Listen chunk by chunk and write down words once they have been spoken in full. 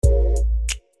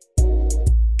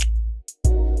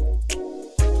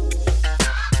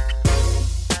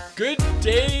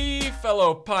Day,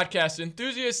 fellow podcast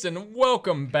enthusiasts, and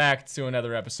welcome back to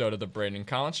another episode of the Brayden and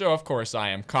Colin Show. Of course, I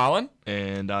am Colin.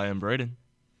 And I am Brayden.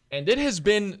 And it has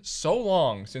been so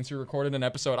long since we recorded an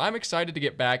episode. I'm excited to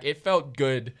get back. It felt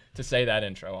good to say that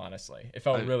intro, honestly. It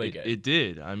felt really good. It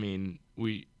did. I mean,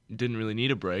 we didn't really need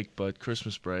a break, but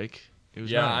Christmas break, it was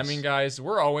nice. I mean, guys,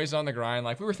 we're always on the grind.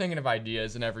 Like, we were thinking of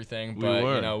ideas and everything, but,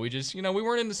 we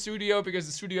weren't in the studio because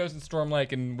the studio's in Storm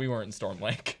Lake, and we weren't in Storm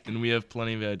Lake. And we have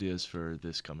plenty of ideas for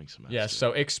this coming semester. Yeah,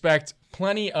 so expect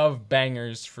plenty of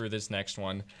bangers for this next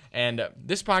one. And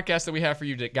this podcast that we have for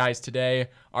you guys today,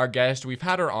 our guest, we've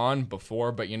had her on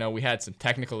before, but, we had some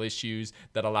technical issues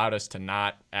that allowed us to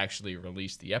not actually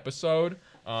release the episode.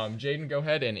 Jaden, go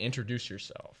ahead and introduce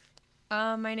yourself.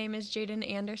 My name is Jaden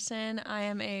Anderson. I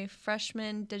am a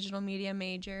freshman digital media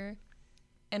major,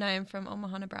 and I am from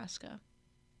Omaha, Nebraska.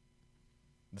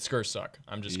 The Skurs suck.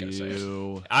 I'm just going to say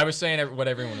it. I was saying what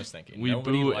everyone was thinking. We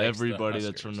boo everybody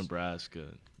that's from Nebraska.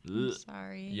 I'm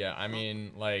sorry. Yeah, I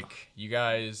mean, you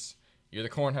guys, you're the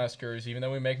Cornhuskers. Even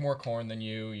though we make more corn than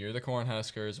you, you're the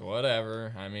Cornhuskers.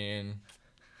 Whatever. I mean.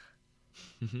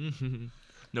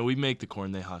 No, we make the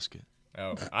corn. They husk it.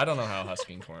 Oh, I don't know how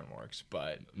husking corn works,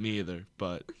 but... Me either,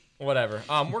 but... Whatever.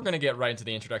 We're going to get right into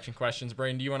the introduction questions.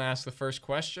 Brayden, do you want to ask the first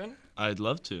question? I'd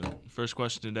love to. First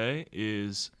question today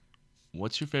is,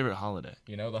 what's your favorite holiday?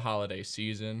 The holiday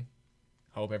season.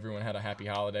 Hope everyone had a happy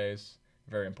holidays.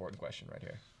 Very important question right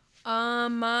here.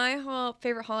 My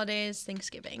favorite holiday is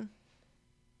Thanksgiving.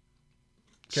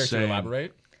 Care to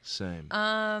elaborate?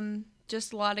 Same.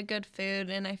 Just a lot of good food,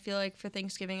 and I feel like for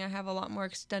Thanksgiving I have a lot more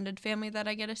extended family that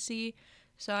I get to see,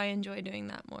 so I enjoy doing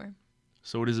that more.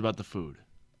 So what is about the food?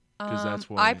 Because that's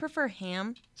what I prefer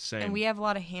ham. Same. And we have a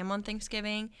lot of ham on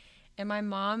Thanksgiving, and my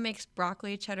mom makes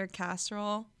broccoli cheddar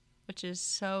casserole, which is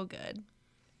so good.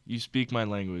 You speak my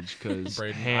language, because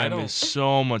Brayden, ham is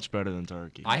so much better than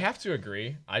turkey. I have to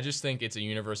agree. I just think it's a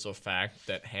universal fact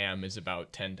that ham is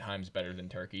about 10 times better than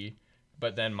turkey.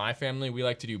 But then my family, we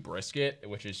like to do brisket,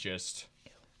 which is just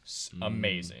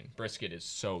amazing. Brisket is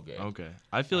so good. Okay.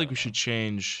 I feel like we should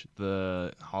change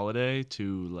the holiday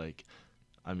to,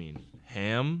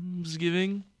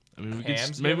 Hamsgiving. I mean,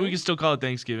 maybe we can still call it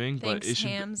Thanksgiving, but it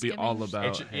should be all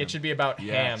about ham. It should be about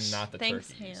ham, not the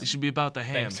turkey. It should be about the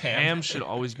ham. Ham should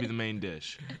always be the main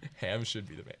dish. Ham should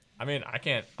be the main. I mean, I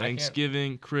can't.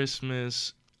 Thanksgiving,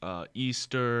 Christmas,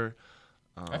 Easter.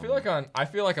 I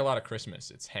feel like a lot of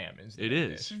Christmas, it's ham. It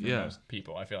is, yeah. Most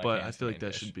people, I feel like. But I feel like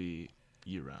that should be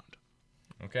year round.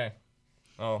 Okay.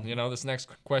 Oh, this next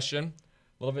question,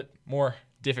 a little bit more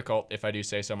difficult, if I do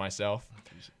say so myself.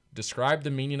 Describe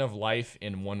the meaning of life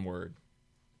in one word.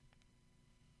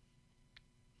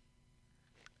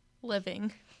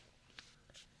 Living.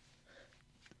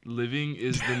 Living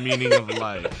is the meaning of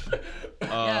life.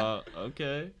 Yeah.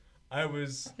 Okay. I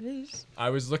was It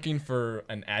is. looking for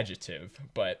an adjective,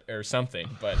 or something,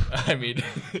 but I mean,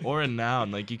 or a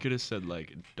noun, you could have said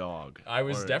dog. I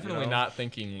was definitely not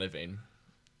thinking living.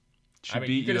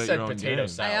 You could have said potato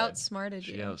salad. I outsmarted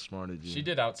you. She outsmarted you. She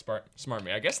did outsmart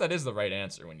me. I guess that is the right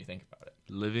answer when you think about it.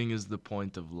 Living is the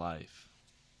point of life.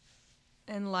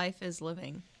 And life is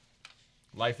living.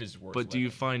 Life is worth But do living. you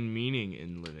find meaning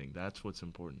in living? That's what's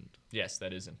important. Yes,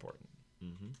 that is important.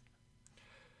 Mm-hmm.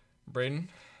 Brayden,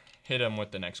 hit him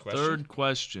with the next question. Third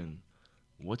question.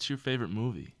 What's your favorite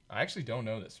movie? I actually don't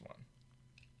know this one.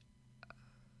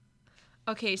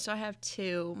 Okay, so I have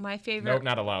two. My favorite... Nope,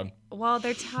 not allowed. Well,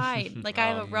 they're tied. I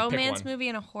have a pick romance one. movie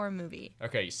and a horror movie.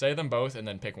 Okay, say them both and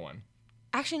then pick one.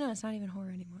 Actually, no, it's not even horror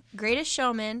anymore. Greatest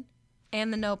Showman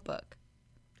and The Notebook.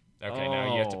 Okay,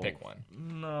 now you have to pick one.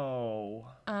 No.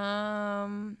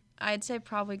 I'd say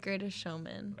probably Greatest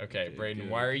Showman. Okay, Brayden,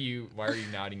 why are you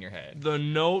nodding your head? The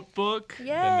Notebook?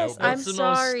 Yes, I'm That's the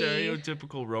sorry. most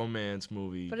stereotypical romance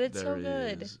movie But it's so there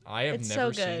good. is. I have It's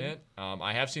never so seen good. it.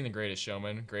 I have seen The Greatest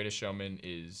Showman. Greatest Showman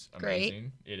is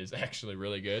amazing. It is actually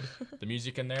really good. The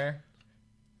music in there,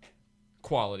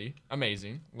 quality,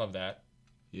 amazing. Love that.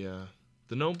 Yeah.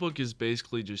 The Notebook is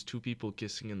basically just two people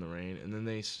kissing in the rain, and then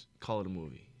they call it a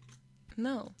movie.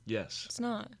 No, Yes. it's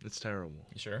not. It's terrible.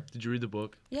 You sure? Did you read the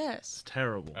book? Yes. It's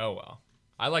terrible. Oh, well.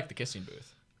 I like The Kissing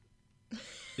Booth.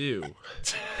 Ew.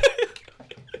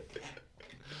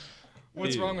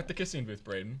 What's Ew. wrong with The Kissing Booth,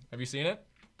 Brayden? Have you seen it?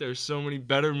 There's so many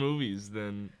better movies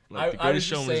than The I was Greatest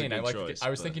just Showman is a saying, good choice. I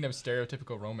was thinking of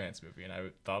stereotypical romance movie, and I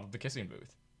thought of The Kissing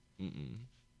Booth. Mm-mm.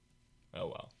 Oh,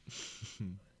 well.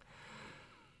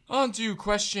 On to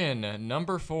question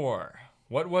number 4.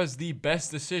 What was the best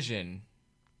decision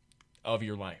of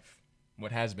your life?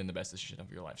 What has been the best decision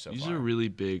of your life so These far? are really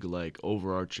big,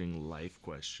 overarching life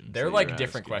questions. They're that you're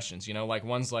different asking. questions,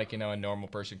 one's a normal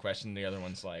person question, the other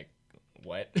one's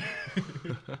What?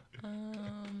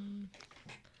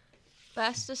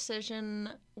 Best decision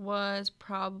was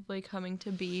probably coming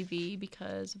to BV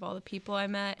because of all the people I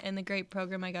met and the great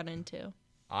program I got into.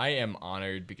 I am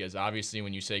honored because obviously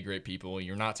when you say great people,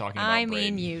 you're not talking about I Brayden.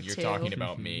 mean you You're too. talking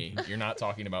about me. You're not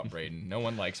talking about Brayden. No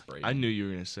one likes Brayden. I knew you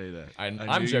were gonna say that. I'm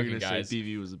knew joking, you were gonna guys. Say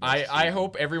BV was the best. I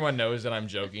hope everyone knows that I'm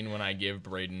joking when I give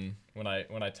Brayden when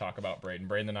I talk about Brayden.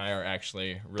 Brayden and I are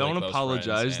actually really Don't close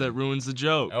apologize. friends, That and- ruins the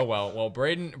joke. Oh well,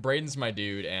 Brayden's my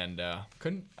dude, and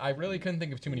I really couldn't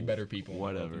think of too many better people in the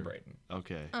world than Whatever. Brayden.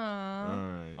 Okay. Aww. All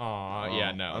right. Aw,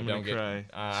 yeah, no, I'm don't gonna cry.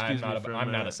 I'm Excuse me not. for a I'm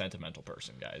not a minute. sentimental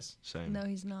person, guys. Same. No,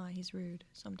 he's not. He's rude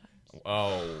sometimes.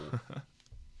 Oh.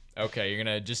 Okay, you're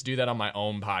gonna just do that on my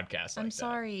own podcast. I'm like that.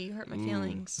 sorry. You hurt my Ooh.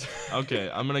 feelings. Okay,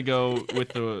 I'm gonna go with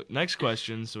the next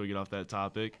question so we get off that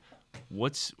topic.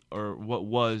 What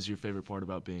was your favorite part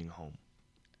about being home?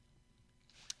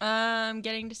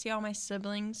 Getting to see all my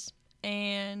siblings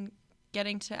and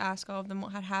getting to ask all of them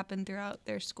what had happened throughout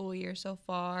their school year so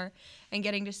far and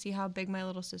getting to see how big my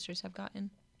little sisters have gotten.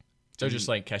 So just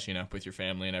like catching up with your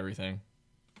family and everything.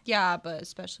 Yeah, but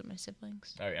especially my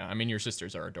siblings. Oh yeah, I mean your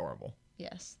sisters are adorable.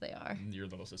 Yes, they are. Your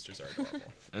little sisters are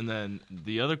adorable. And then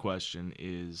the other question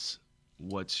is,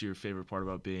 what's your favorite part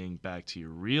about being back to your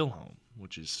real home,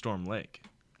 which is Storm Lake?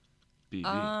 BV.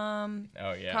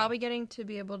 Oh yeah. Probably getting to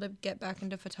be able to get back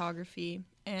into photography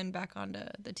and back onto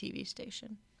the TV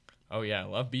station. Oh yeah, I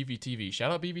love BVTV.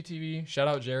 Shout out BVTV. Shout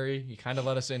out Jerry. He kind of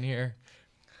let us in here.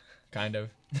 Kind of.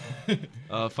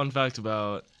 Fun fact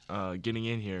about getting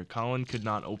in here, Colin could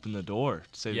not open the door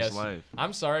to save his life.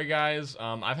 I'm sorry, guys.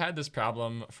 I've had this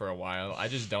problem for a while. I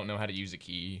just don't know how to use a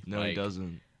key. No, he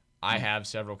doesn't. I have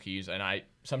several keys, and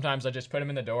sometimes I just put them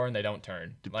in the door and they don't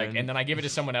turn. Depend- And then I give it to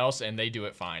someone else and they do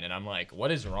it fine, and I'm like, what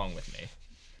is wrong with me?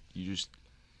 You just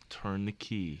turn the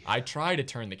key. I try to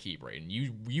turn the key, Brayden.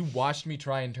 You watched me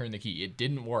try and turn the key. It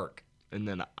didn't work. And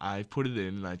then I put it in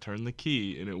and I turned the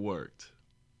key and it worked.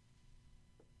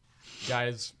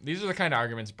 Guys, these are the kind of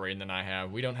arguments Brayden and I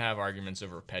have. We don't have arguments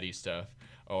over petty stuff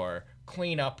or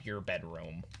clean up your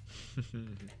bedroom.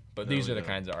 But these are the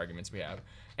kinds of arguments we have.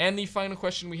 And the final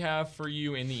question we have for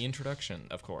you in the introduction,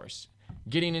 of course.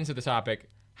 Getting into the topic,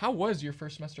 how was your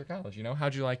first semester of college? You know,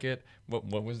 how'd you like it?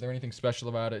 What was there anything special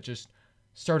about it? Just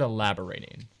start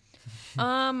elaborating.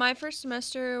 My first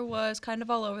semester was kind of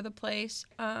all over the place.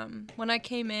 When I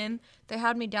came in, they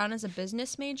had me down as a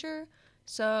business major.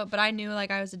 But I knew like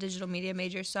I was a digital media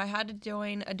major, so I had to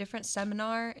join a different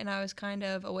seminar, and I was kind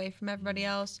of away from everybody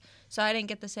else. So I didn't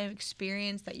get the same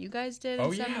experience that you guys did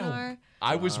in seminar.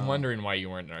 I was wondering why you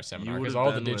weren't in our seminar, because would've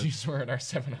all the been with- digis were in our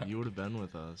seminar. You would have been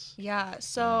with us. Yeah,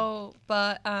 so,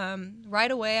 but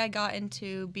right away I got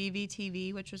into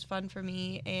BVTV, which was fun for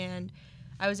me, and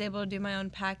I was able to do my own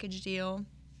package deal.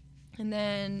 And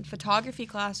then photography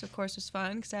class, of course, was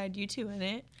fun because I had you two in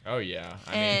it. Oh, yeah.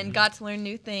 I and mean, got to learn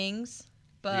new things.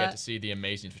 you got to But see the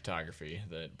amazing photography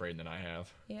that Brayden and I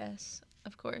have. yes,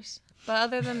 of course. But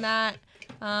other than that,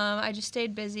 I just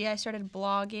stayed busy. I started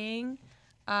blogging.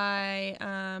 I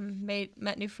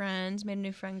met new friends, made a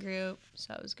new friend group,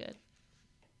 so it was good.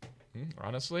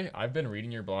 Honestly, I've been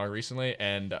reading your blog recently,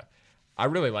 and I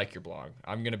really like your blog.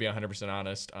 I'm going to be 100%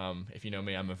 honest. If you know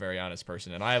me, I'm a very honest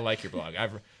person, and I like your blog.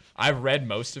 I've read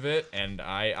most of it, and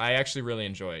I actually really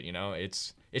enjoy it. You know,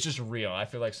 it's just real. I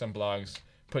feel like some blogs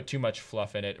put too much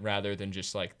fluff in it rather than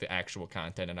just like the actual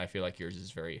content, and I feel like yours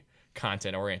is very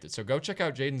content oriented. So go check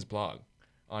out Jaden's blog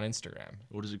on Instagram.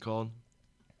 What is it called?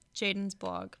 Jaden's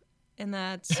blog, and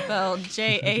that's spelled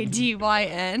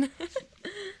Jadyn.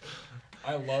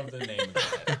 I love the name of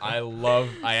that.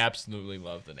 I absolutely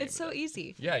love the name. It's so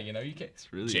easy. Yeah, you know, you can.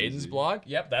 It's really Jaden's easy. blog.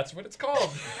 Yep, that's what it's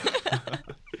called.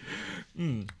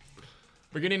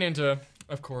 We're getting into,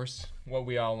 of course, what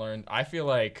we all learned. I feel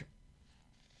like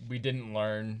we didn't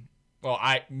learn. Well,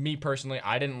 me personally,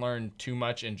 I didn't learn too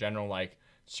much in general, like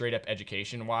straight up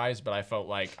education wise. But I felt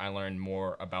like I learned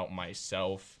more about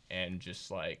myself and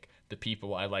just like the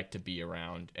people I like to be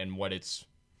around and what it's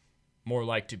more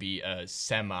like to be a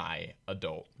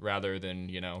semi-adult rather than,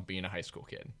 you know, being a high school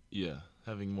kid. Yeah,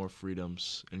 having more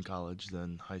freedoms in college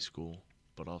than high school,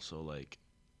 but also like,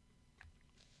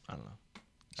 I don't know,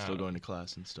 still going to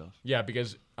class and stuff. Yeah,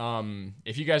 because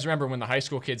if you guys remember when the high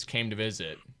school kids came to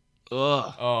visit,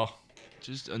 Ugh. oh,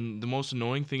 Just the most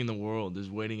annoying thing in the world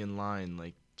is waiting in line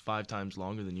like 5 times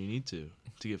longer than you need to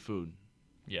get food.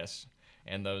 yes,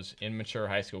 and those immature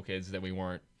high school kids that we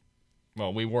weren't.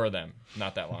 Well, we were them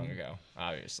not that long ago,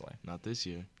 obviously. Not this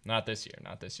year. Not this year.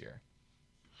 Not this year.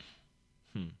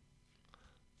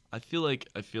 I feel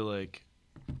like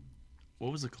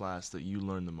what was the class that you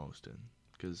learned the most in?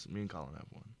 Because me and Colin have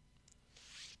one.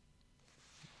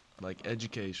 Like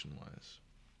education-wise.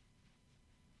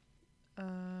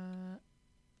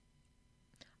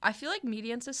 I feel like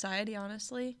media and society,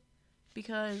 honestly,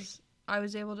 because I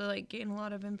was able to like gain a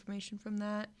lot of information from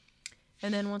that.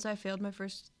 And then once I failed my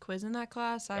first quiz in that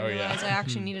class, I realized I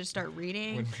actually needed to start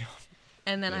reading.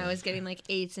 And then I was getting like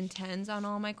 8s and 10s on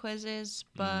all my quizzes.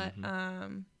 But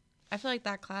I feel like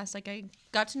that class, like I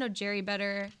got to know Jerry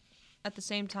better at the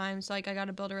same time. So like I got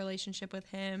to build a relationship with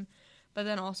him. But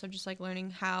then also just like learning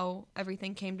how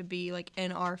everything came to be like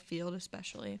in our field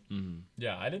especially.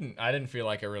 Yeah, I didn't feel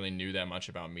like I really knew that much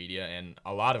about media, and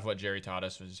a lot of what Jerry taught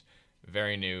us was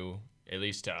very new, at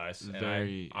least to us.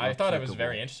 And I thought it was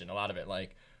very interesting. A lot of it,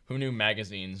 like who knew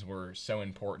magazines were so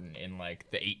important in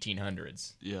like the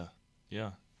 1800s?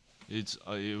 Yeah.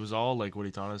 It was all like what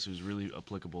he taught us. It was really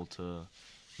applicable to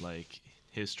like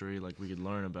history. Like we could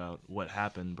learn about what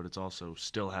happened, but it's also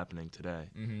still happening today.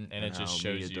 And it just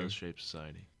shows media does shape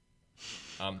society.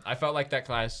 I felt like that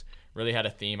class really had a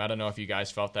theme. I don't know if you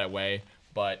guys felt that way,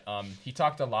 but he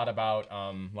talked a lot about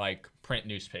like print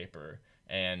newspaper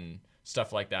and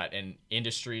stuff like that, and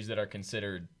industries that are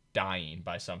considered dying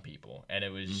by some people. And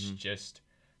it was just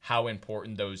how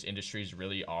important those industries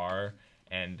really are,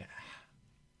 and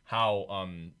how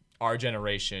our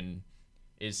generation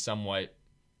is somewhat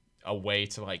a way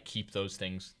to like keep those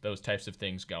types of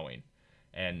things going.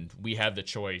 And we have the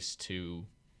choice to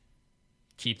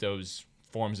keep those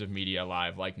forms of media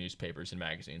alive, like newspapers and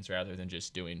magazines, rather than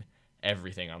just doing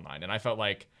everything online. And I felt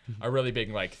like a really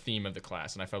big like theme of the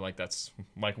class, and I felt like that's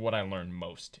like what I learned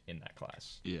most in that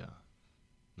class. Yeah.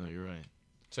 No, you're right.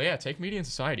 So yeah, take media and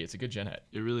society. It's a good gen ed.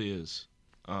 It really is.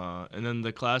 And then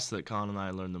the class that Colin and I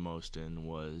learned the most in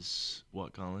was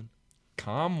what, Colin?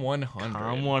 Com 100.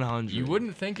 Com 100. You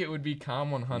wouldn't think it would be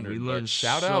Com 100. We learned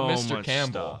shout so out Mr. much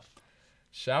Campbell. stuff.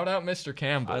 Shout out Mr.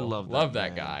 Campbell. I love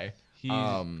that guy. He's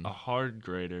a hard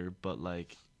grader, but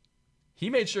like he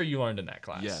made sure you learned in that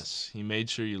class. Yes, he made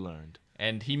sure you learned.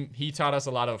 And he taught us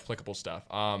a lot of applicable stuff.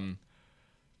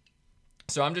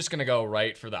 So I'm just going to go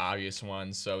right for the obvious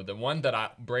one. So the one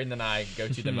that Brayden and I go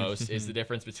to the most is the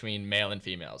difference between male and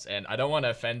females. And I don't want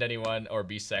to offend anyone or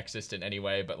be sexist in any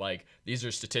way, but like these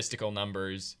are statistical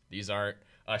numbers. These aren't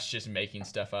us just making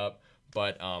stuff up.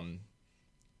 But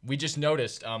we just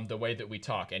noticed the way that we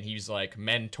talk. And he's like,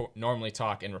 men normally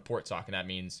talk in report talk, and that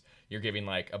means you're giving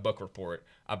like a book report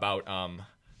about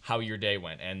how your day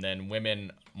went. And then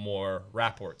women more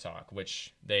rapport talk,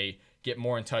 which they get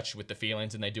more in touch with the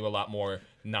feelings, and they do a lot more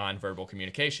nonverbal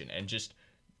communication. And just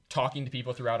talking to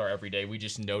people throughout our everyday, we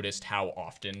just noticed how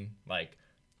often like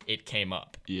it came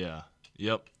up. Yeah.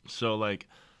 Yep. So like,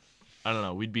 I don't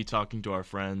know, we'd be talking to our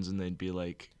friends and they'd be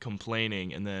like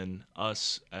complaining, and then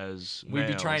us as males,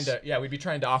 we'd be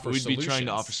trying to offer solutions. We'd be trying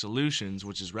to offer solutions,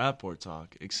 which is rapport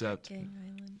talk, except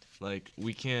like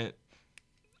we can't.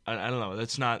 I don't know.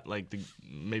 That's not like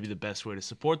maybe the best way to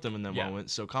support them in that moment.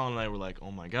 So Colin and I were like,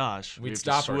 "Oh my gosh, we'd have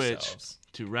stop to switch ourselves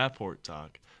to rapport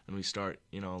talk," and we start,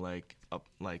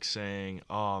 like saying,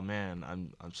 "Oh man,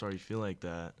 I'm sorry you feel like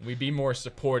that." We'd be more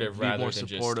supportive rather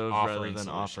than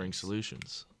offering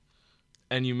solutions.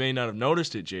 And you may not have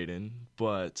noticed it, Jaden,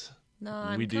 but no,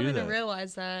 I'm we do coming that. to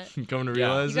realize that. Coming to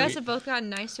realize you guys have both gotten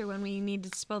nicer when we need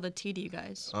to spill the tea to you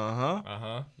guys.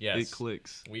 Yes. It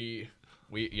clicks. We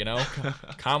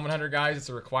Com 100 guys, it's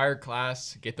a required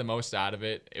class. Get the most out of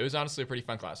it. It was honestly a pretty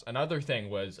fun class. Another thing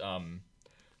was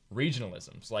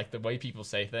regionalisms, like the way people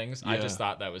say things. Yeah. I just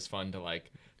thought that was fun to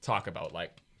like talk about,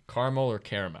 like caramel or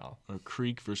caramel, or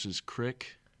creek versus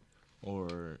crick,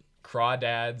 or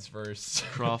crawdads versus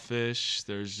crawfish.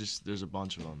 There's a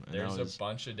bunch of them. There's a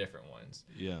bunch of different ones.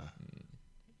 Yeah,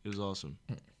 it was awesome.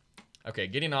 Okay,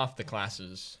 getting off the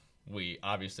classes we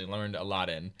obviously learned a lot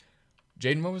in.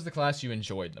 Jaden, what was the class you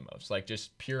enjoyed the most? Like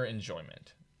just pure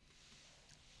enjoyment.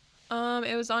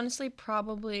 It was honestly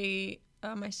probably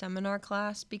my seminar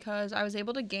class, because I was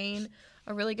able to gain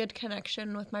a really good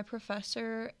connection with my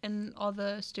professor and all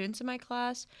the students in my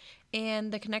class.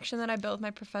 And the connection that I built with my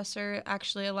professor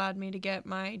actually allowed me to get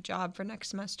my job for next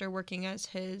semester working as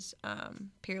his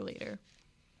peer leader.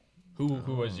 Who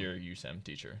was your USEM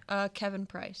teacher? Kevin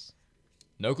Price.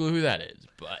 No clue who that is,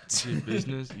 but he's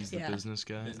the business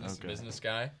guy. Business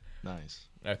guy. Nice.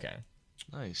 Okay.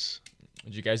 Nice.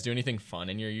 Did you guys do anything fun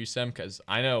in your USEM? Because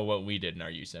I know what we did in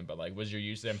our USEM, but like, was your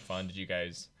USEM fun? Did you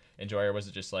guys enjoy, or was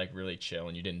it just like really chill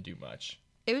and you didn't do much?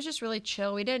 It was just really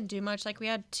chill. We didn't do much. Like we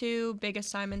had 2 big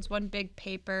assignments, 1 big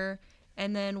paper,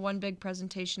 and then 1 big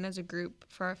presentation as a group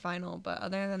for our final. But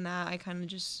other than that, I kind of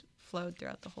just flowed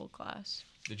throughout the whole class.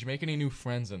 Did you make any new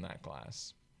friends in that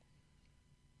class?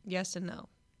 Yes and no.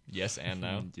 Yes and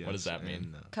no? Yes What does that mean?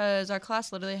 no. Because our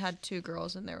class literally had 2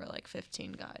 girls and there were like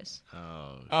 15 guys.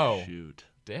 Oh, shoot.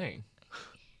 Dang.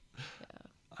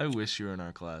 I wish you were in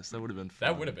our class. That would have been fun.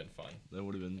 That would have been fun. That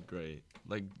would have been great.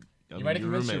 Like, You might have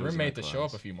convinced your was in roommate our to show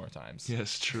up class. a few more times.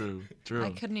 Yes, true. True.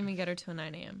 I couldn't even get her till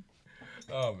 9 a.m.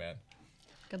 Oh, man.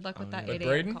 Good luck with yeah. that But 8 a.m.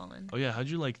 Brayden? Colin. Oh, yeah. How'd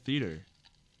you like theater?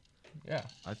 Yeah.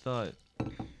 I thought,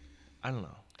 I don't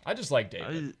know. I just like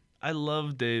David. I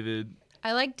love David.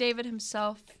 I like David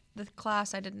himself. The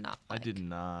class I did not like. I did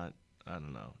not. I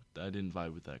don't know. I didn't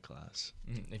vibe with that class.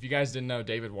 If you guys didn't know,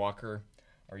 David Walker,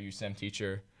 our USEM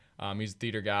teacher, he's a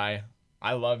theater guy.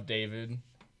 I love David,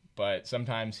 but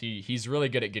sometimes he's really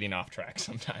good at getting off track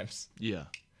sometimes. Yeah,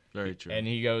 very true. And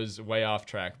he goes way off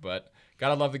track, but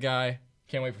gotta love the guy.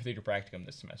 Can't wait for theater practicum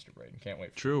this semester, Brayden. Can't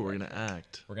wait for True, theater we're going to practicum.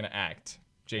 act. We're gonna act.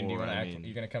 Jaden, do you Or, want to I act? mean-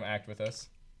 You gonna come act with us?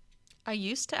 I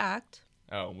used to act.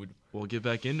 Oh, We'll get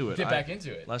back into it. get back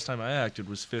into it. Last time I acted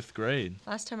was 5th grade.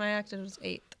 Last time I acted was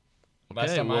 8th. Last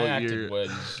Okay, time well, I acted you're-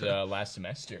 was last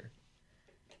semester.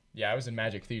 Yeah, I was in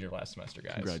Magic Theater last semester,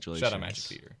 guys. Congratulations. Shout out Magic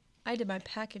Theater. I did my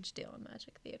package deal in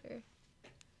Magic Theater.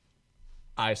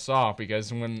 I saw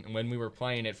because when we were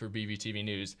playing it for BVTV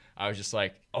News, I was just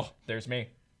like, oh, there's me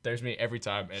every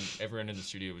time, and everyone in the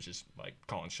studio was just like,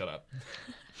 Colin, shut up.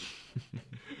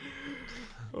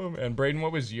 Oh man, Brayden,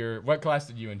 what class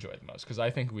did you enjoy the most? Because I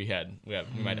think we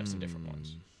might have some different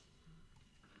ones.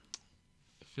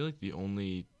 I feel like the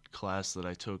only class that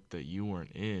I took that you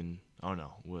weren't in,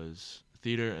 was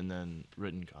theater and then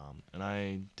written comm. And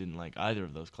I didn't like either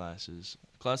of those classes.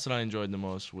 The class that I enjoyed the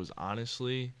most was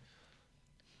honestly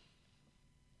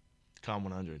Comm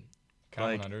 100.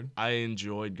 Comm 100. I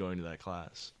enjoyed going to that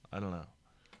class. I don't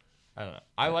know.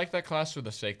 I like that class for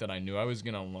the sake that I knew I was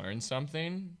gonna learn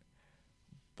something.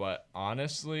 But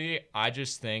honestly, I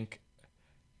just think.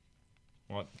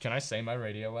 Well, can I say my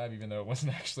radio lab even though it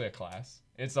wasn't actually a class?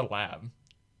 It's a lab.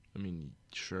 I mean,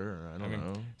 sure. I don't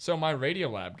know. So my radio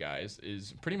lab, guys,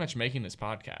 is pretty much making this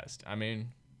podcast. I mean,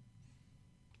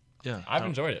 Yeah. I've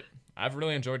enjoyed it. I've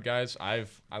really enjoyed, guys. I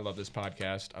love this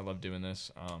podcast. I love doing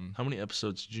this. How many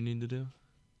episodes did you need to do?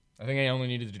 I think I only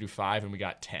needed to do 5, and we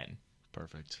got 10.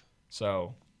 Perfect.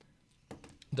 So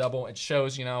double. It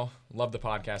shows, love the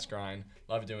podcast grind.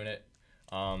 Love doing it.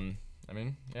 I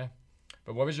mean, yeah.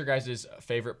 But what was your guys'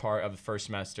 favorite part of the first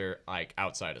semester, like,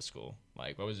 outside of school?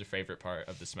 Like, what was your favorite part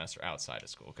of the semester outside of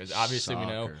school? Because obviously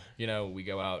Soccer. we know, we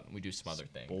go out and we do some other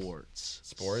things.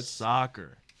 Sports?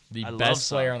 Soccer. The I love best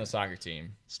player soccer. on the soccer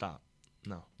team, Stop.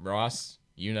 No. Ross.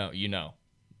 You know.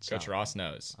 Stop. Coach Ross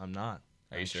knows. I'm not.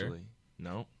 Are you sure? actually.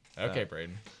 No. Okay,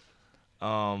 Brayden.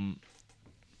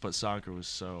 But soccer was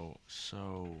so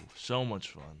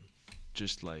much fun.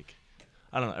 Just like,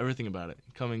 I don't know, everything about it.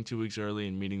 Coming 2 weeks early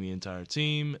and meeting the entire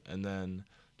team, and then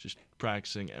just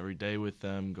practicing every day with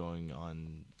them, going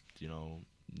on,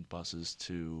 buses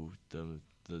to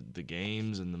the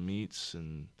games and the meets,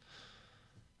 and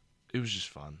it was just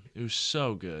fun. It was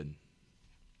so good.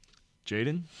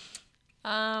 Jaden?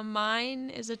 Mine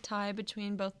is a tie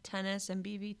between both tennis and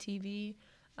BVTV.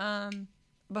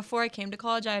 Before I came to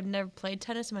college, I had never played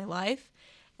tennis in my life.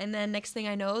 And then next thing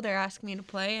I know, they're asking me to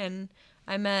play. And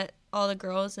I met all the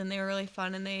girls, and they were really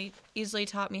fun. And they easily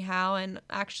taught me how. And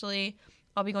actually,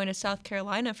 I'll be going to South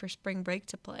Carolina for spring break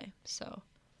to play. So.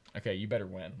 Okay, you better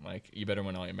win. Like, you better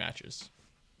win all your matches.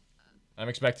 I'm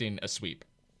expecting a sweep.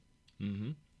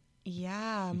 Mm-hmm.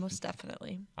 Yeah, most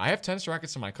definitely. I have tennis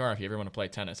rackets in my car if you ever want to play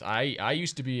tennis. I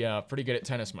used to be pretty good at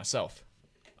tennis myself.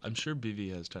 I'm sure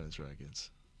BV has tennis rackets.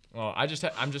 Well, I'm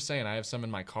just saying I have some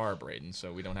in my car, Brayden,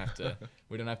 so we don't have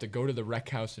to go to the rec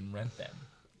house and rent them.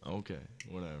 Okay,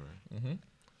 whatever. Mm-hmm.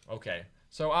 Okay,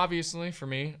 so obviously for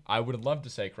me, I would love to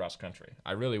say cross country.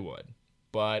 I really would,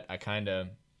 but I kind of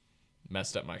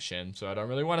messed up my shin, so I don't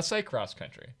really want to say cross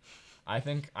country. I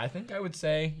think I would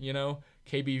say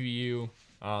KBVU.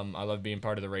 I love being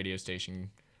part of the radio station.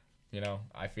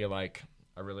 I feel like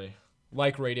I really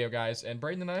like radio, guys. And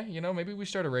Brayden and I, maybe we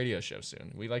start a radio show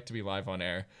soon. We like to be live on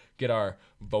air, get our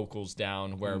vocals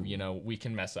down where, we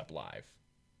can mess up live.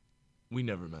 We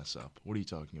never mess up. What are you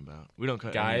talking about? We don't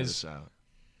cut Guys, any of this out.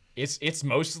 It's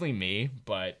mostly me,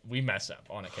 but we mess up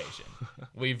on occasion.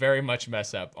 We very much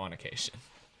mess up on occasion.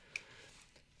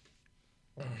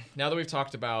 Now that we've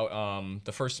talked about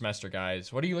the first semester,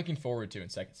 guys, what are you looking forward to in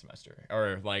second semester?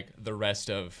 Or, like, the rest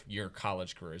of your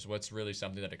college careers? What's really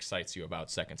something that excites you about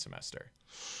second semester?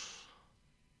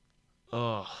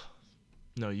 Oh,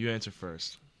 no, you answer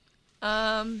first.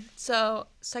 So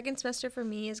second semester for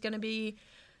me is going to be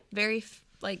very,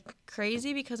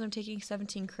 crazy because I'm taking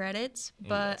 17 credits. But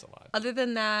that's a lot. other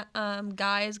than that,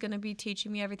 Guy is going to be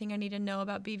teaching me everything I need to know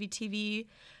about BVTV.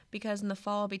 because in the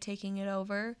fall I'll be taking it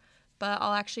over. But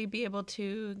I'll actually be able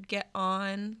to get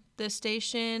on this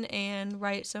station and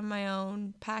write some of my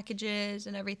own packages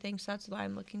and everything. So that's what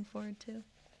I'm looking forward to.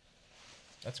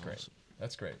 That's great. Awesome.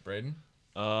 That's great. Brayden?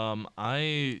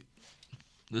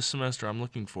 This semester I'm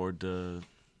looking forward to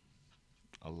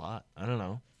a lot. I don't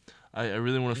know. I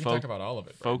really want to talk about all of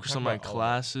it. Focus on my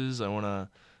classes. I want to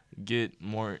get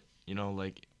more,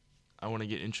 I want to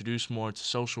get introduced more to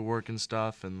social work and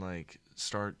stuff, and like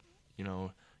start,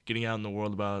 getting out in the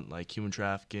world about like human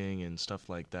trafficking and stuff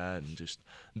like that, and just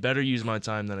better use my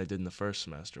time than I did in the first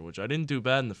semester, which I didn't do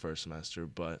bad in the first semester,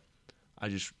 but I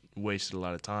just wasted a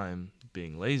lot of time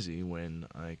being lazy when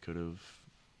I could have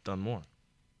done more.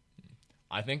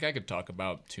 I think I could talk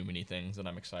about too many things that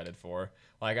I'm excited for.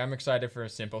 Like, I'm excited for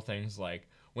simple things like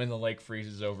when the lake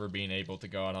freezes over, being able to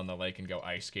go out on the lake and go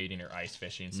ice skating or ice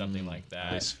fishing, something like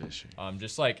that. Ice fishing.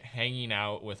 Just like hanging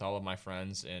out with all of my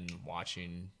friends and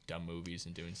watching dumb movies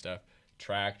and doing stuff.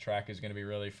 Track is going to be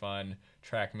really fun.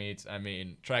 Track meets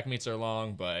are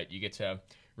long, but you get to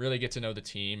really get to know the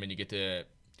team and you get to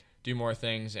do more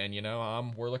things. And,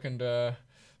 we're looking to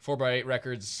 4x8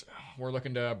 records. We're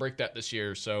looking to break that this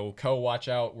year. So, Co, watch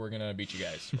out. We're going to beat you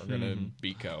guys. We're going to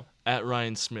beat Co. At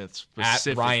Ryan Smith,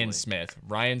 specifically. At Ryan Smith.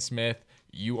 Ryan Smith,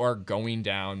 you are going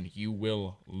down. You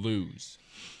will lose.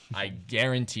 I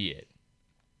guarantee it.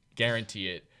 Guarantee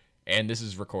it. And this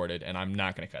is recorded, and I'm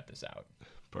not going to cut this out.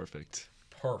 Perfect.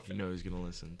 Perfect. You know he's going to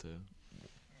listen to.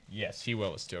 Yes, he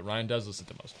will listen to it. Ryan does listen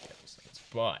to most of those things.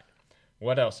 But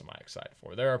what else am I excited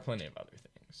for? There are plenty of other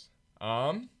things.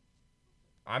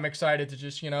 I'm excited to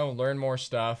just, learn more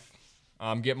stuff,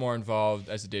 get more involved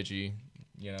as a digi,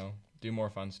 do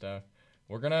more fun stuff.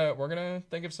 We're gonna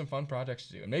think of some fun projects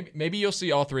to do. And maybe you'll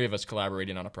see all three of us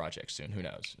collaborating on a project soon. Who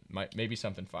knows? Maybe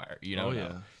something fire. You don't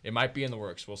know. It might be in the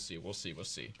works. We'll see.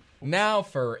 Now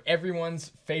for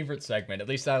everyone's favorite segment. At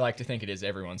least I like to think it is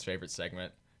everyone's favorite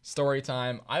segment. Story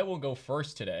time. I will go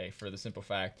first today for the simple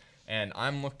fact, and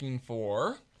I'm looking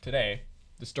for today.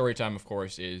 The story time, of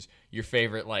course, is your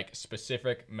favorite,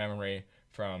 specific memory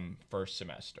from first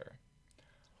semester.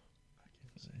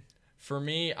 For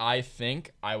me, I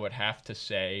think I would have to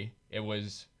say it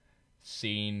was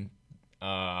seeing,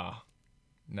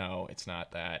 no, it's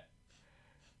not that.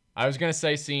 I was going to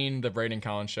say seeing the Brayden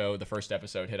Colin show, the first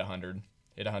episode hit 100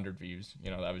 views.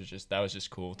 That was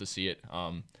just cool to see it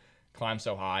climb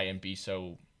so high and be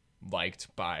so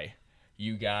liked by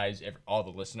you guys, all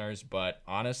the listeners. But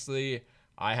honestly,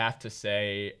 I have to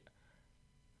say,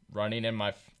 running at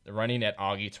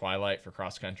Augie Twilight for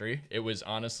cross country, it was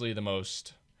honestly the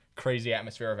most crazy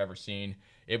atmosphere I've ever seen.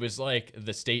 It was like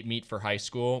the state meet for high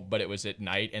school, but it was at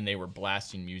night and they were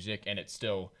blasting music, and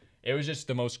it was just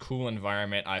the most cool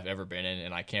environment I've ever been in,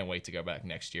 and I can't wait to go back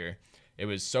next year. It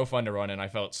was so fun to run, and I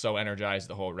felt so energized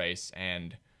the whole race,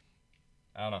 and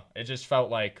I don't know, it just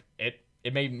felt like it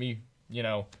made me,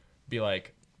 be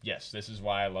like, yes, this is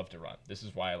why I love to run. This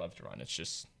is why I love to run. It's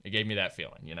just, it gave me that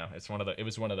feeling, it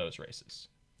was one of those races.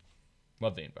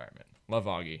 Love the environment. Love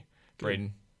Augie.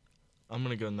 Brayden? I'm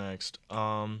going to go next. There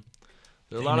are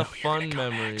a lot of fun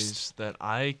memories that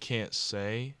I can't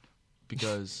say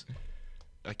because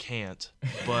I can't,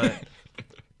 but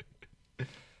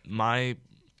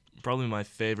probably my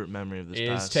favorite memory of this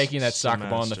is taking that soccer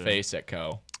ball in the face at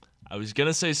Co. I was going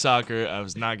to say soccer. I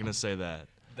was not going to say that.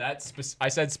 I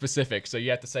said specific, so you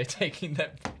have to say taking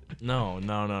that. No.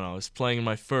 I was playing in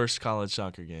my first college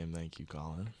soccer game. Thank you,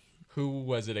 Colin. Who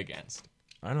was it against?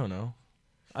 I don't know.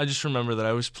 I just remember that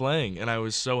I was playing, and I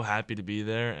was so happy to be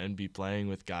there and be playing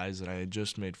with guys that I had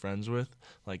just made friends with,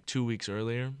 2 weeks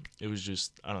earlier. It was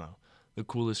just, I don't know, the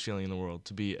coolest feeling in the world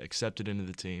to be accepted into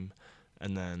the team,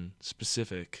 and then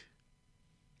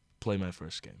play my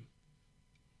first game.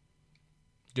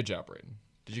 Good job, Brayden.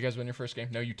 Did you guys win your first game?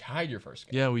 No, you tied your first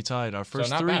game. Yeah, we tied our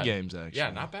first 3 games, actually.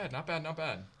 Yeah, not bad.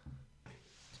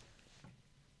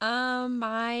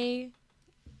 My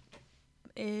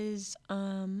is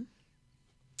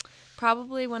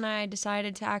probably when I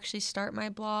decided to actually start my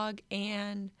blog,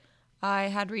 and I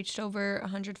had reached over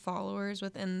 100 followers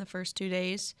within the first 2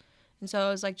 days. And so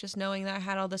it was just knowing that I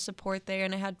had all the support there,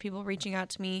 and I had people reaching out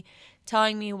to me,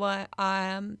 telling me what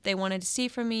they wanted to see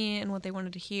from me and what they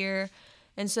wanted to hear.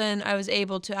 And so then I was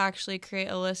able to actually create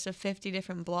a list of 50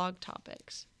 different blog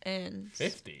topics. And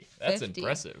 50? That's 50.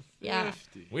 Impressive. Yeah.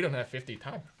 50. We don't have 50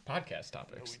 podcast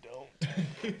topics. No,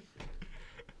 we don't.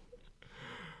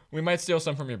 We might steal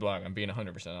some from your blog. I'm being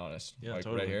 100% honest. Yeah,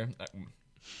 totally. Right here.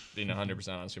 Being 100%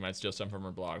 honest, we might steal some from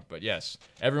her blog. But yes,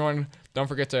 everyone, don't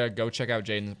forget to go check out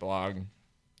Jaden's blog.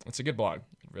 It's a good blog.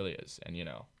 It really is. And,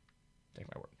 take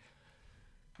my word.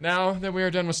 Now that we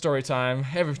are done with story time,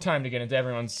 every time to get into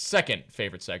everyone's second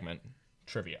favorite segment,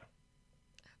 trivia.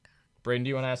 Brayden, do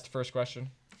you want to ask the first question?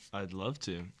 I'd love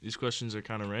to. These questions are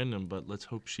kind of random, but let's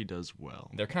hope she does well.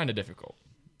 They're kind of difficult.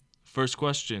 First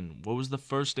question. What was the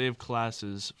first day of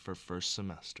classes for first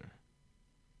semester?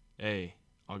 A,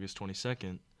 August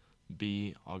 22nd.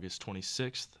 B, August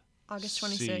 26th. August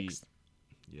 26th. C,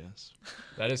 yes.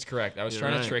 That is correct. I was You're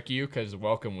trying right. to trick you because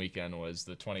welcome weekend was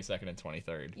the 22nd and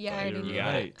 23rd. Yeah, I already You're knew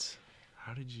got that. right.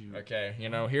 How did you... Okay,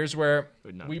 here's where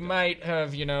Would not we be might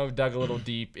have, dug a little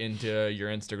deep into your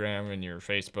Instagram and your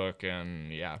Facebook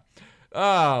and yeah.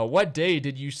 What day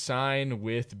did you sign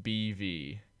with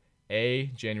BV? A,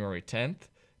 January 10th.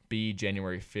 B,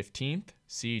 January 15th.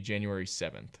 C, January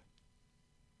 7th.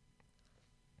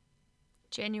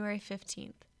 January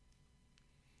 15th.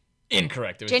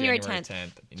 Incorrect. It was January January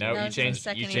 10th. 10th. No, That you was my changed.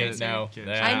 second You changed. answer. No, Okay.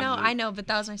 that- I know, but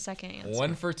that was my second answer.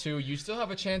 1 for 2. You still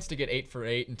have a chance to get 8 for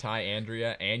 8 and tie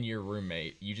Andrea and your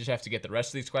roommate. You just have to get the rest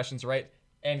of these questions right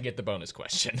and get the bonus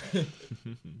question.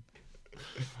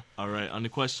 All right, on to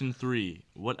question 3.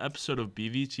 What episode of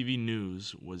BVTV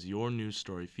News was your news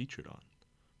story featured on?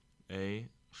 A,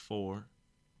 4,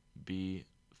 B,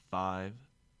 5,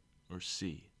 or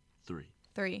C, 3?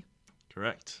 3.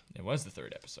 Correct. It was the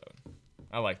 3rd episode.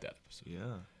 I like that episode.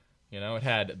 Yeah. It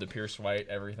had the Pierce White,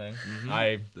 everything.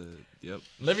 Mm-hmm. Yep.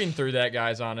 Living through that,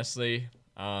 guys, honestly.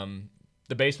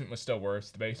 The basement was still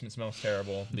worse. The basement smells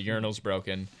terrible. The urinal's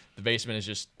broken. The basement is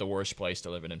just the worst place to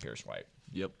live in Pierce White.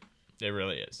 Yep. It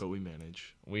really is. But we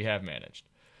manage. We have managed.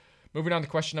 Moving on to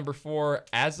question number 4.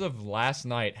 As of last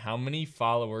night, how many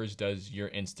followers does your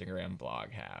Instagram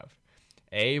blog have?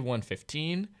 A,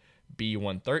 115, B,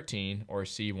 113, or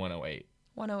C, 108?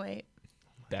 108.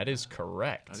 That is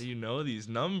correct. How do you know these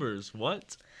numbers?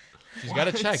 What? She's got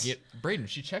to check. Brayden,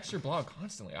 she checks your blog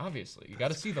constantly, obviously. You got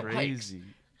to see the likes. Crazy.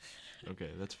 Okay,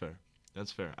 that's fair.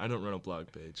 That's fair. I don't run a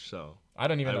blog page, so. I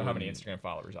don't even I know how many wouldn't- Instagram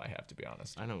followers I have, to be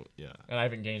honest. I don't, yeah. And I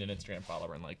haven't gained an Instagram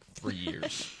follower in like 3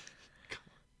 years.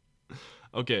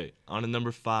 Okay, on to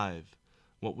number 5.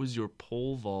 What was your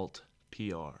pole vault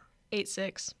PR?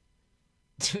 8-6.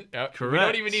 We don't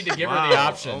Correct. even need to give her Wow. the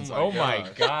options. Oh Oh my my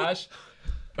gosh.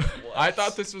 I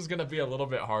thought this was going to be a little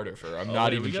bit harder for her. I'm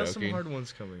not even we got joking. some hard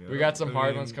ones coming up. We got some I hard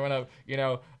mean, ones coming up.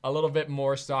 A little bit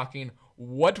more stalking.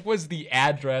 What was the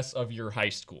address of your high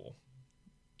school?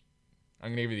 I'm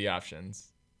going to give you the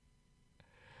options.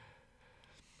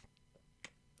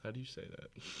 How do you say that?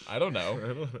 I don't I know.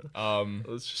 don't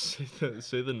know. Let's just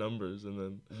say the numbers and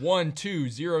then.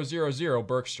 12000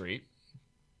 Burke Street.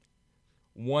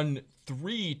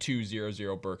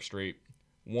 13200 Burke Street.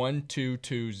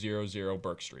 12200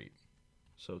 Burke Street.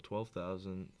 So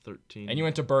 12,013. And you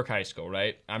went to Burke High School,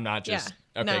 right? I'm not just.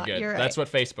 Yeah. Okay, No, good. you're That's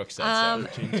right. what Facebook said. So.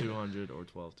 13,200 or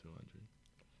 12,200.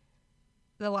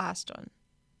 The last one.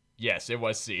 Yes, it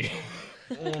was C.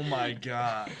 Oh my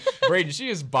gosh. Brayden, she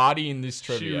is bodying this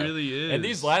She trivia. really is. And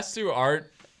these last two aren't.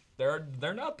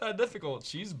 They're not that difficult.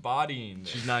 She's bodying.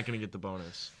 She's not gonna get the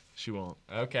bonus. She won't.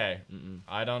 Okay.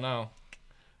 I don't know.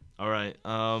 All right.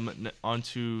 On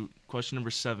to question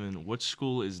number 7. Which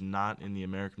school is not in the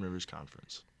American Rivers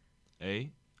Conference? A,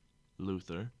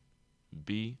 Luther,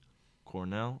 B,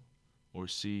 Cornell, or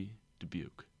C,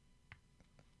 Dubuque?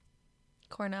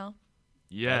 Cornell.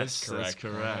 Yes, correct, that's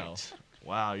correct. Cornell.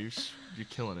 Wow, you're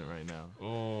killing it right now.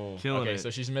 Oh. Killing okay, it. so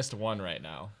she's missed one right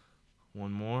now.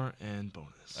 One more and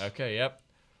bonus. Okay, yep.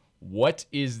 What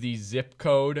is the zip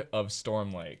code of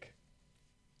Storm Lake?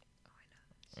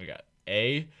 We got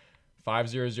A,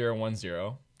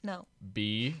 50010, No.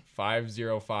 B,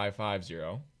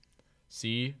 50550,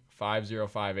 C,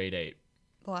 50588.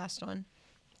 The last one.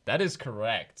 That is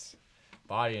correct.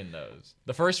 Bodying those.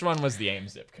 The first one was the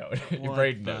Ames zip code. What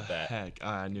Brayden the knows that. heck?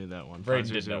 I knew that one.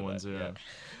 Brayden did know that. 50010. Yeah.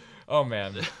 Oh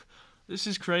man, This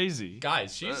is crazy.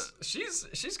 guys,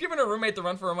 she's giving her roommate the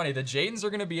run for her money. The Jadens are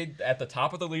gonna be at the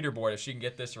top of the leaderboard if she can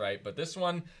get this right. But this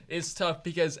one is tough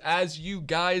because, as you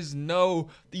guys know,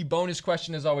 the bonus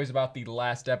question is always about the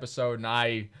last episode. And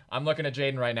I'm looking at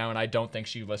Jaden right now, and I don't think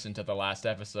she listened to the last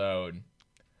episode.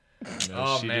 No,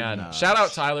 Oh she did man! not. Shout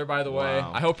out Tyler, by the way.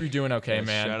 Wow. I hope you're doing okay, Yes,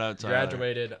 man. shout out Tyler.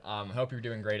 Graduated. Hope you're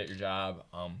doing great at your job.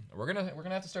 We're gonna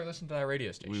have to start listening to that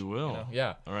radio station. We will. You know?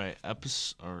 Yeah. All right.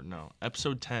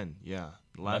 Episode 10. Yeah,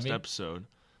 last me- episode.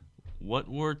 What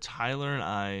were Tyler and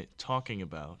I talking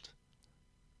about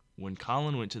when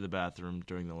Colin went to the bathroom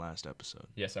during the last episode?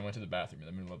 Yes, I went to the bathroom in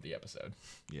the middle of the episode.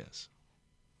 Yes.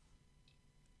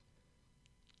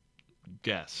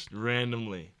 Guess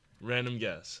randomly. Random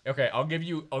guess. Okay, I'll give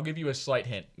you a slight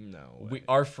hint. No way.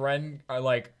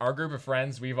 Our group of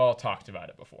friends, we've all talked about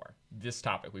it before. This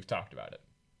topic, we've talked about it.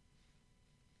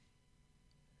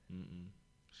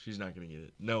 She's not gonna get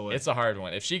it. No way. It's a hard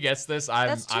one. If she gets this,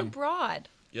 That's too broad.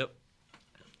 Yep.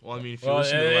 Well, I mean, if you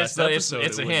listen to the last episode,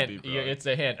 it's a wouldn't hint. be broad. It's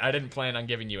a hint. I didn't plan on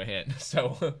giving you a hint,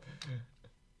 so.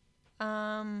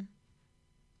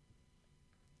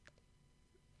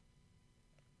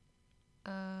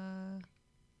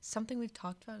 Something we've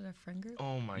talked about in our friend group.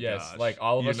 Oh my gosh. Yes, like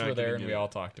all of You're us not were there gonna and get we it. all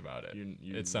talked about it.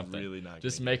 You're It's something. Really not.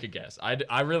 Just gonna make get a guess.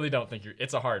 I really don't think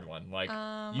it's a hard one. Like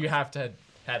you have to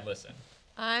had listen.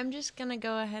 I'm just gonna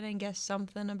go ahead and guess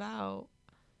something about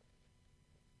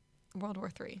World War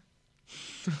III.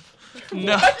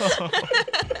 No.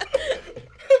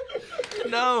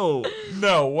 No.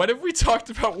 No. What have we talked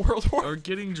about World War? Or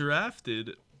getting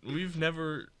drafted. We've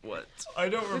never. What? I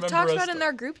don't remember. We've talked us about it in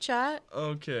our group chat.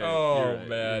 Okay. Oh, you're right,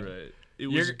 man. You're right. It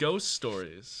was ghost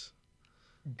stories.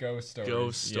 Ghost stories.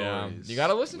 Ghost Yeah. stories. You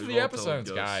gotta listen to We've the all told episodes,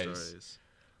 ghost guys. stories.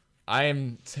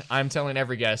 I'm telling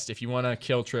every guest, if you want to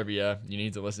kill trivia, you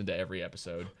need to listen to every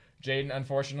episode. Jaden,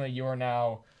 unfortunately, you are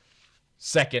now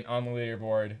second on the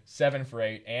leaderboard, 7 for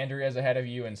 8. Andrea's ahead of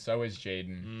you, and so is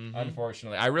Jaden.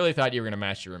 Unfortunately, I really thought you were gonna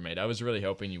match your roommate. I was really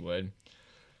hoping you would.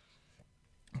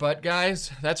 But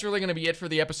guys, that's really going to be it for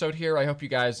the episode here. I hope you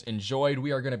guys enjoyed.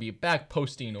 We are going to be back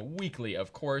posting weekly,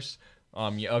 of course,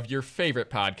 of your favorite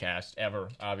podcast ever,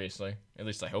 obviously. At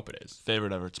least I hope it is.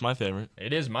 Favorite ever. It's my favorite.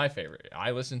 It is my favorite.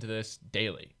 I listen to this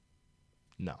daily.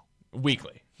 No.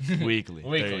 Weekly. Weekly.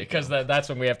 Weekly, because that's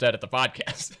when we have to edit the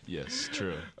podcast. Yes,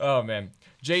 true. Oh, man.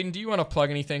 Jaden, do you want to plug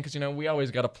anything? Because, we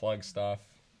always got to plug stuff.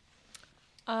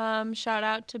 Shout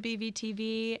out to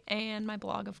BVTV and my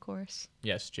blog, of course.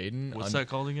 Yes, Jaden. What's that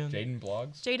called again? Jaden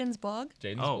Blogs? Jaden's blog.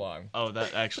 Jaden's blog. Oh,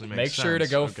 that actually makes Make sense. sure to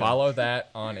go Okay. follow that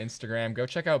on Instagram. Go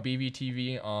check out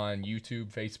BVTV on YouTube,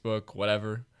 Facebook,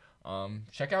 whatever.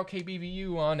 Check out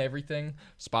KBVU on everything.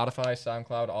 Spotify,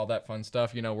 SoundCloud, all that fun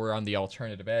stuff. We're on the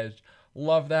alternative edge.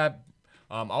 Love that.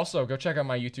 Also, go check out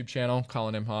my YouTube channel,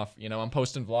 Colin Imhoff. I'm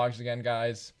posting vlogs again,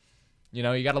 guys. You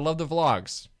got to love the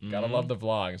vlogs. Got to love the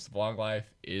vlogs. Vlog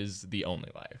life is the only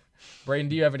life. Brayden,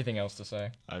 do you have anything else to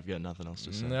say? I've got nothing else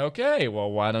to say. Okay, well,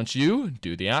 why don't you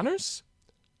do the honors?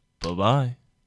 Bye-bye.